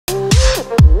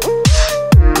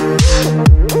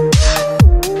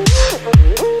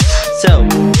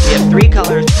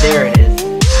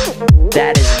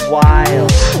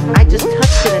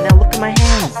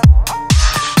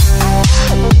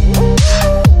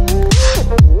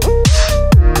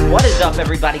up,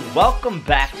 everybody? Welcome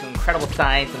back to Incredible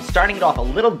Science. I'm starting it off a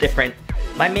little different.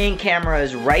 My main camera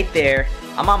is right there.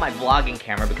 I'm on my vlogging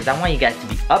camera because I want you guys to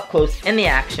be up close in the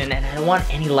action, and I don't want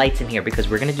any lights in here because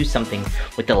we're gonna do something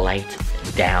with the lights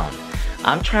down.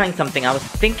 I'm trying something, I was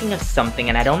thinking of something,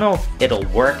 and I don't know if it'll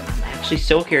work. I'm actually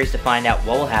so curious to find out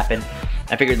what will happen.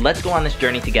 I figured let's go on this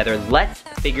journey together. Let's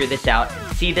figure this out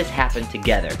and see this happen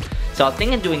together. So I was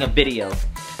thinking of doing a video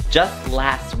just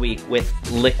last week with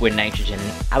liquid nitrogen.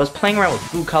 I was playing around with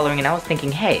food coloring and I was thinking,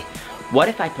 hey, what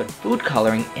if I put food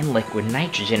coloring in liquid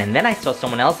nitrogen? And then I saw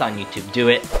someone else on YouTube do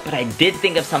it, but I did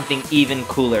think of something even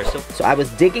cooler. So I was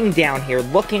digging down here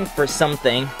looking for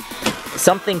something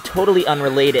totally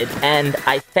unrelated, and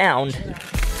I found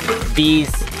these,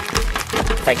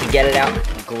 if I could get it out,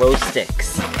 glow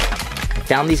sticks. I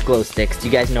found these glow sticks. Do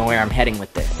you guys know where I'm heading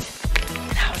with this?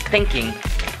 And I was thinking,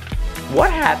 what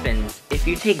happens if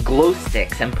you take glow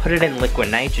sticks and put it in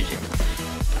liquid nitrogen?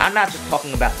 I'm not just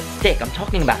talking about the stick, I'm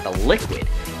talking about the liquid.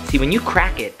 See, when you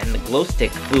crack it and the glow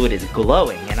stick fluid is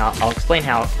glowing, and I'll explain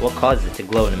what causes it to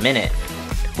glow in a minute.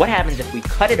 What happens if we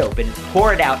cut it open,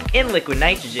 pour it out in liquid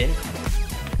nitrogen?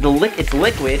 It's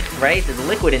liquid, right? There's a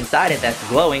liquid inside it that's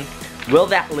glowing. Will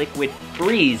that liquid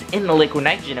freeze in the liquid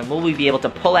nitrogen, and will we be able to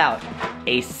pull out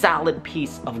a solid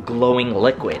piece of glowing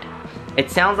liquid? It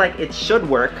sounds like it should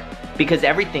work, because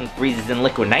everything freezes in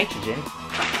liquid nitrogen.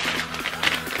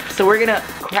 So we're gonna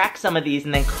crack some of these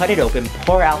and then cut it open,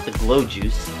 pour out the glow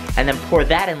juice, and then pour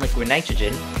that in liquid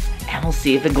nitrogen, and we'll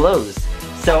see if it glows.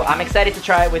 So I'm excited to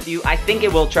try it with you. I think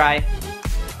it will try.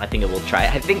 I think it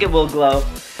will glow.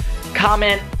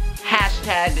 Comment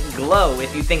 #glow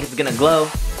if you think it's gonna glow.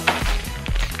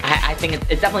 I think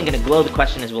it's definitely gonna glow. The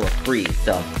question is, will it freeze?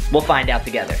 So we'll find out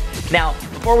together. Now,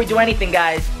 before we do anything,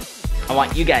 guys, I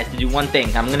want you guys to do one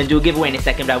thing. I'm gonna do a giveaway in a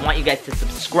second, but I want you guys to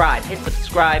subscribe. Hit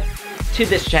subscribe to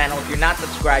this channel. If you're not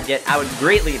subscribed yet, I would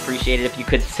greatly appreciate it if you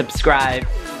could subscribe.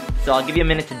 So I'll give you a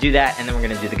minute to do that, and then we're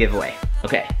gonna do the giveaway.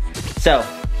 Okay, so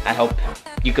I hope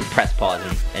you could press pause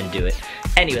and do it.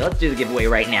 Anyway, let's do the giveaway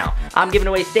right now. I'm giving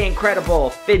away Stay Incredible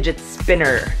Fidget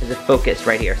Spinner. Is it focused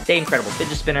right here? Stay Incredible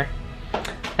Fidget Spinner.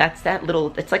 That's that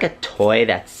little, it's like a toy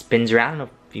that spins around. I don't know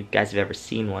if you guys have ever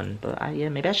seen one, but yeah,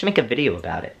 maybe I should make a video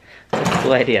about it. That's a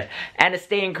cool idea. And a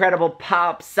Stay Incredible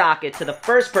pop socket to the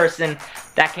first person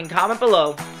that can comment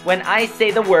below when I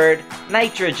say the word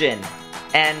nitrogen.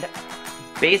 And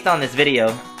based on this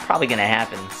video, probably gonna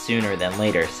happen sooner than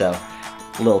later, so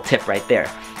a little tip right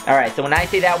there. Alright, so when I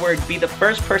say that word, be the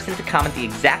first person to comment the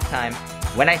exact time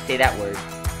when I say that word,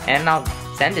 and I'll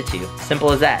send it to you.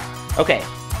 Simple as that. Okay,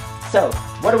 so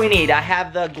what do we need? I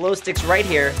have the glow sticks right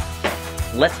here.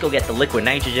 Let's go get the liquid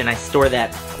nitrogen. I store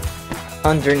that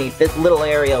underneath this little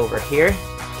area over here.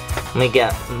 Let me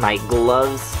get my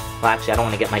gloves. Well, actually, I don't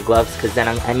want to get my gloves because then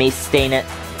I may stain it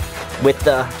with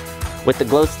the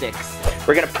glow sticks.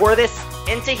 We're gonna pour this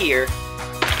into here,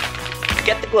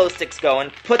 get the glow sticks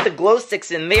going, put the glow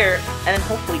sticks in there, and then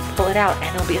hopefully pull it out,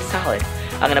 and it'll be a solid.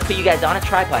 I'm gonna put you guys on a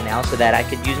tripod now so that I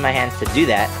could use my hands to do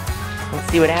that. Let's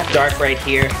see what happens. Dark right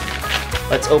here.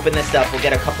 Let's open this up. We'll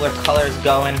get a couple of colors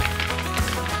going,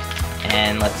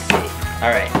 and let's see. All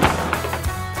right.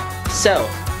 So,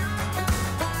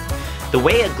 the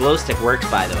way a glow stick works,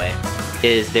 by the way,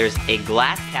 is there's a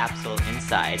glass capsule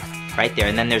inside, right there,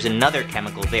 and then there's another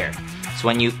chemical there. So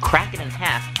when you crack it in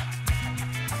half,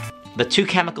 the two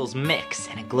chemicals mix,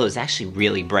 and it glows actually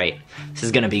really bright. This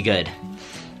is gonna be good.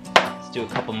 Let's do a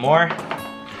couple more.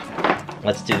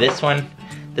 Let's do this one.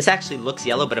 This actually looks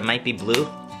yellow, but it might be blue.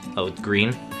 Oh, it's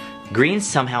green. Green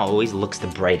somehow always looks the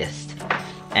brightest.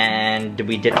 And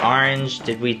we did orange,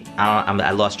 did we?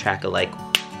 I lost track of like,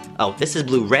 oh, this is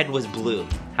blue, red was blue.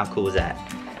 How cool was that?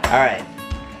 All right,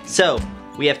 so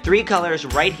we have 3 colors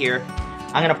right here.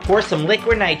 I'm gonna pour some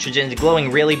liquid nitrogen, it's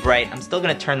glowing really bright. I'm still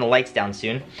gonna turn the lights down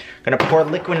soon. I'm gonna pour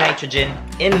liquid nitrogen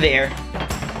in there,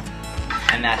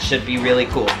 and that should be really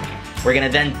cool. We're gonna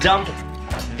then dump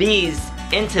these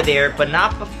into there, but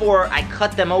not before I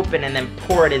cut them open and then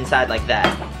pour it inside like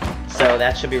that. So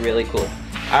that should be really cool.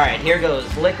 All right, here goes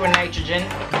liquid nitrogen,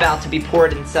 about to be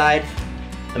poured inside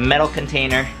the metal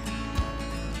container.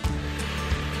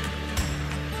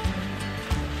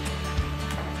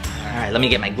 All right, let me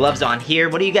get my gloves on here.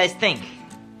 What do you guys think?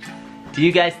 Do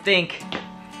you guys think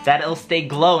that it'll stay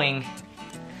glowing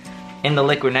in the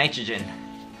liquid nitrogen?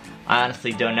 I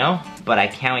honestly don't know, but I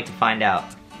can't wait to find out.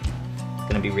 It's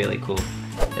gonna be really cool.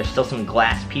 There's still some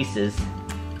glass pieces.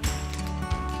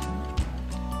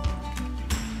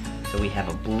 So we have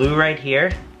a blue right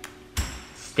here,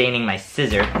 staining my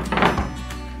scissor.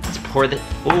 Let's pour the,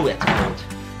 ooh, that's cold.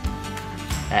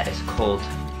 That is cold.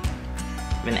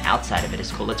 Even the outside of it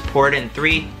is cold. Let's pour it in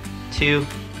 3, 2,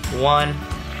 1.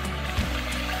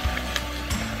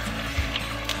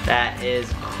 That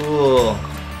is cool. All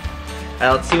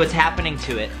right, let's see what's happening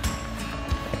to it.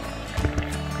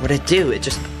 What'd it do? It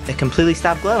completely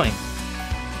stopped glowing.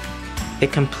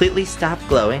 It completely stopped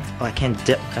glowing. Oh, I can't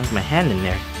dunk my hand in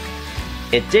there.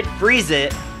 It did freeze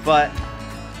it, but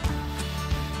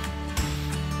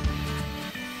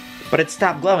it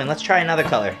stopped glowing. Let's try another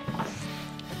color.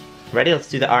 Ready? Let's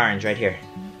do the orange right here.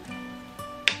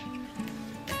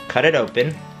 Cut it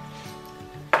open.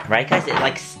 Right, guys? It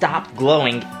like stopped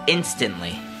glowing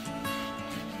instantly.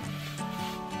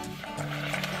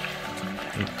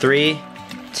 And 3,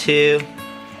 2,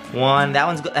 1. That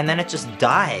one's and then it just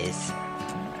dies.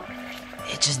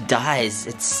 It just dies.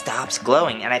 It stops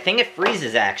glowing, and I think it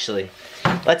freezes actually.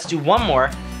 Let's do one more.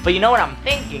 But you know what I'm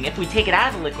thinking? If we take it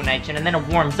out of the liquid nitrogen and then it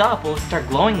warms up, it'll start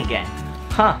glowing again.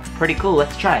 Huh? Pretty cool.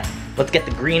 Let's try. Let's get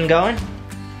the green going.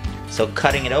 So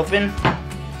cutting it open,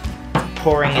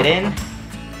 pouring it in.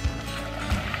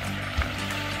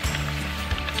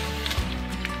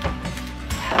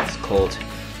 That's cold.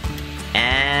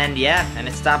 And yeah, and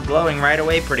it stopped glowing right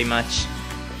away pretty much.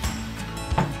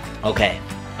 Okay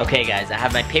guys, I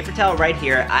have my paper towel right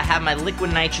here. I have my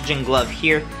liquid nitrogen glove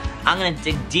here. I'm gonna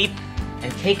dig deep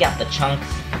and take out the chunks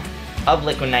of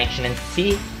liquid nitrogen and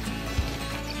see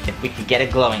if we could get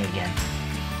it glowing again.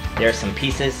 There are some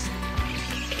pieces.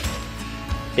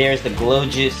 There's the glow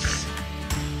juice.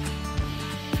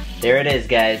 There it is,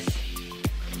 guys.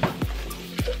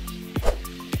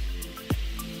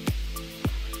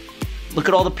 Look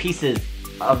at all the pieces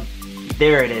of,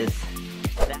 there it is.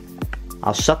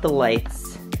 I'll shut the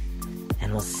lights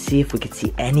and we'll see if we can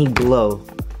see any glow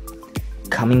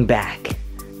coming back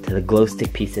to the glow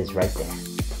stick pieces right there.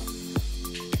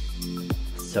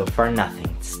 So far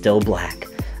nothing, it's still black.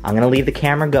 I'm gonna leave the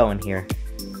camera going here.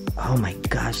 Oh my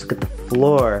gosh, look at the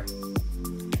floor.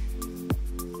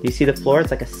 You see the floor?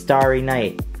 It's like a starry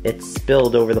night. It's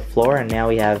spilled over the floor and now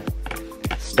we have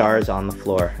stars on the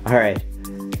floor. All right,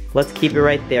 let's keep it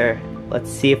right there. Let's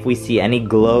see if we see any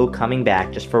glow coming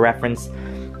back. Just for reference,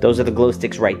 those are the glow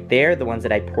sticks right there, the ones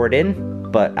that I poured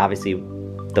in, but obviously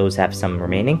those have some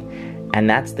remaining. And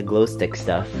that's the glow stick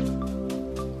stuff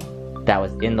that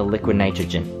was in the liquid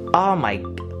nitrogen. Oh my,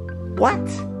 what?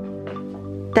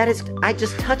 That is, I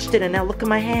just touched it and now look at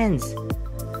my hands.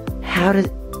 How did,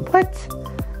 what?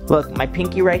 Look, my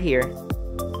pinky right here,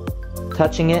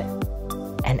 touching it,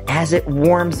 and as it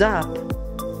warms up,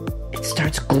 it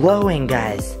starts glowing,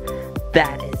 guys.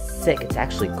 That is sick. It's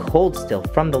actually cold still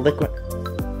from the liquid.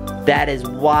 That is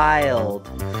wild.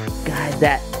 Guys,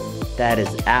 that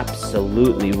is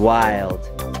absolutely wild.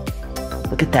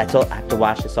 Look at that. So I have to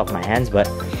wash this off my hands, but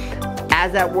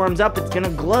as that warms up, it's gonna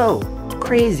glow.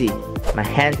 Crazy. My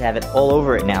hands have it all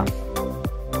over it now.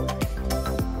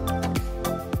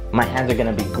 My hands are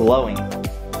gonna be glowing.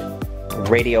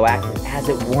 Radioactive. As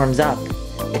it warms up,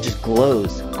 it just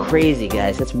glows. Crazy,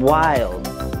 guys. That's wild.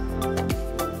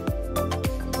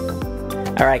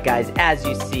 Alright guys, as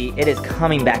you see, it is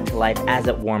coming back to life as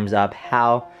it warms up.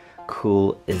 How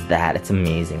cool is that? It's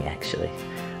amazing, actually.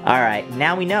 Alright,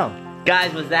 now we know.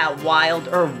 Guys, was that wild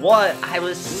or what? I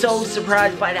was so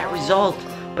surprised by that result.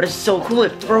 But it's so cool,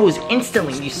 it froze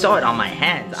instantly. You saw it on my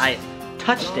hands. I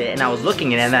touched it and I was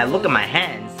looking at it and I look at my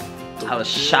hands. I was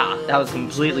shocked. I was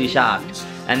completely shocked.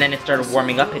 And then it started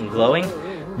warming up and glowing.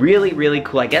 Really, really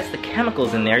cool. I guess the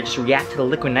chemicals in there just react to the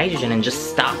liquid nitrogen and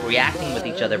just stop reacting with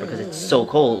each other because it's so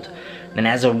cold. And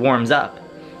as it warms up,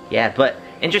 yeah, but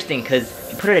interesting because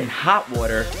if you put it in hot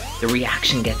water, the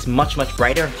reaction gets much, much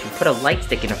brighter. If you put a light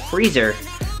stick in a freezer,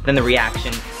 then the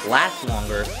reaction lasts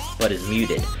longer, but is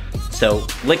muted. So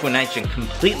liquid nitrogen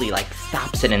completely like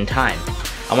stops it in time.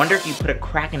 I wonder if you put a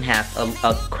crack in half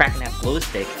glow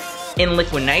stick in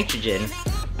liquid nitrogen,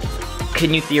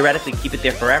 can you theoretically keep it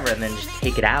there forever and then just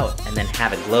take it out and then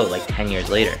have it glow like 10 years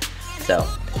later? So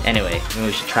anyway, maybe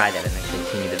we should try that and then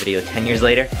continue the video 10 years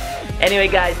later. Anyway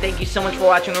guys, thank you so much for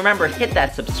watching. Remember, hit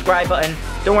that subscribe button.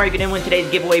 Don't worry if you didn't win today's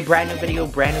giveaway. Brand new video,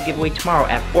 brand new giveaway tomorrow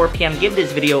at 4 p.m. Give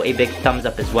this video a big thumbs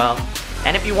up as well.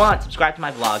 And if you want, subscribe to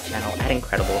my vlog channel at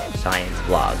Incredible Science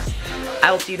Vlogs.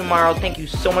 I will see you tomorrow. Thank you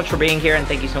so much for being here and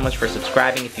thank you so much for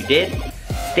subscribing. If you did,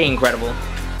 stay incredible.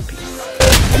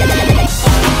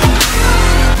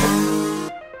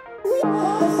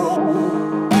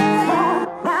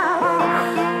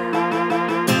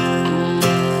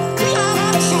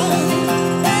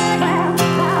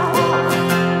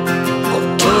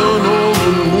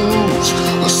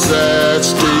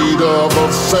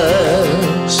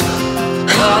 Affairs.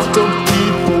 Half the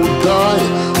people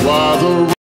die while the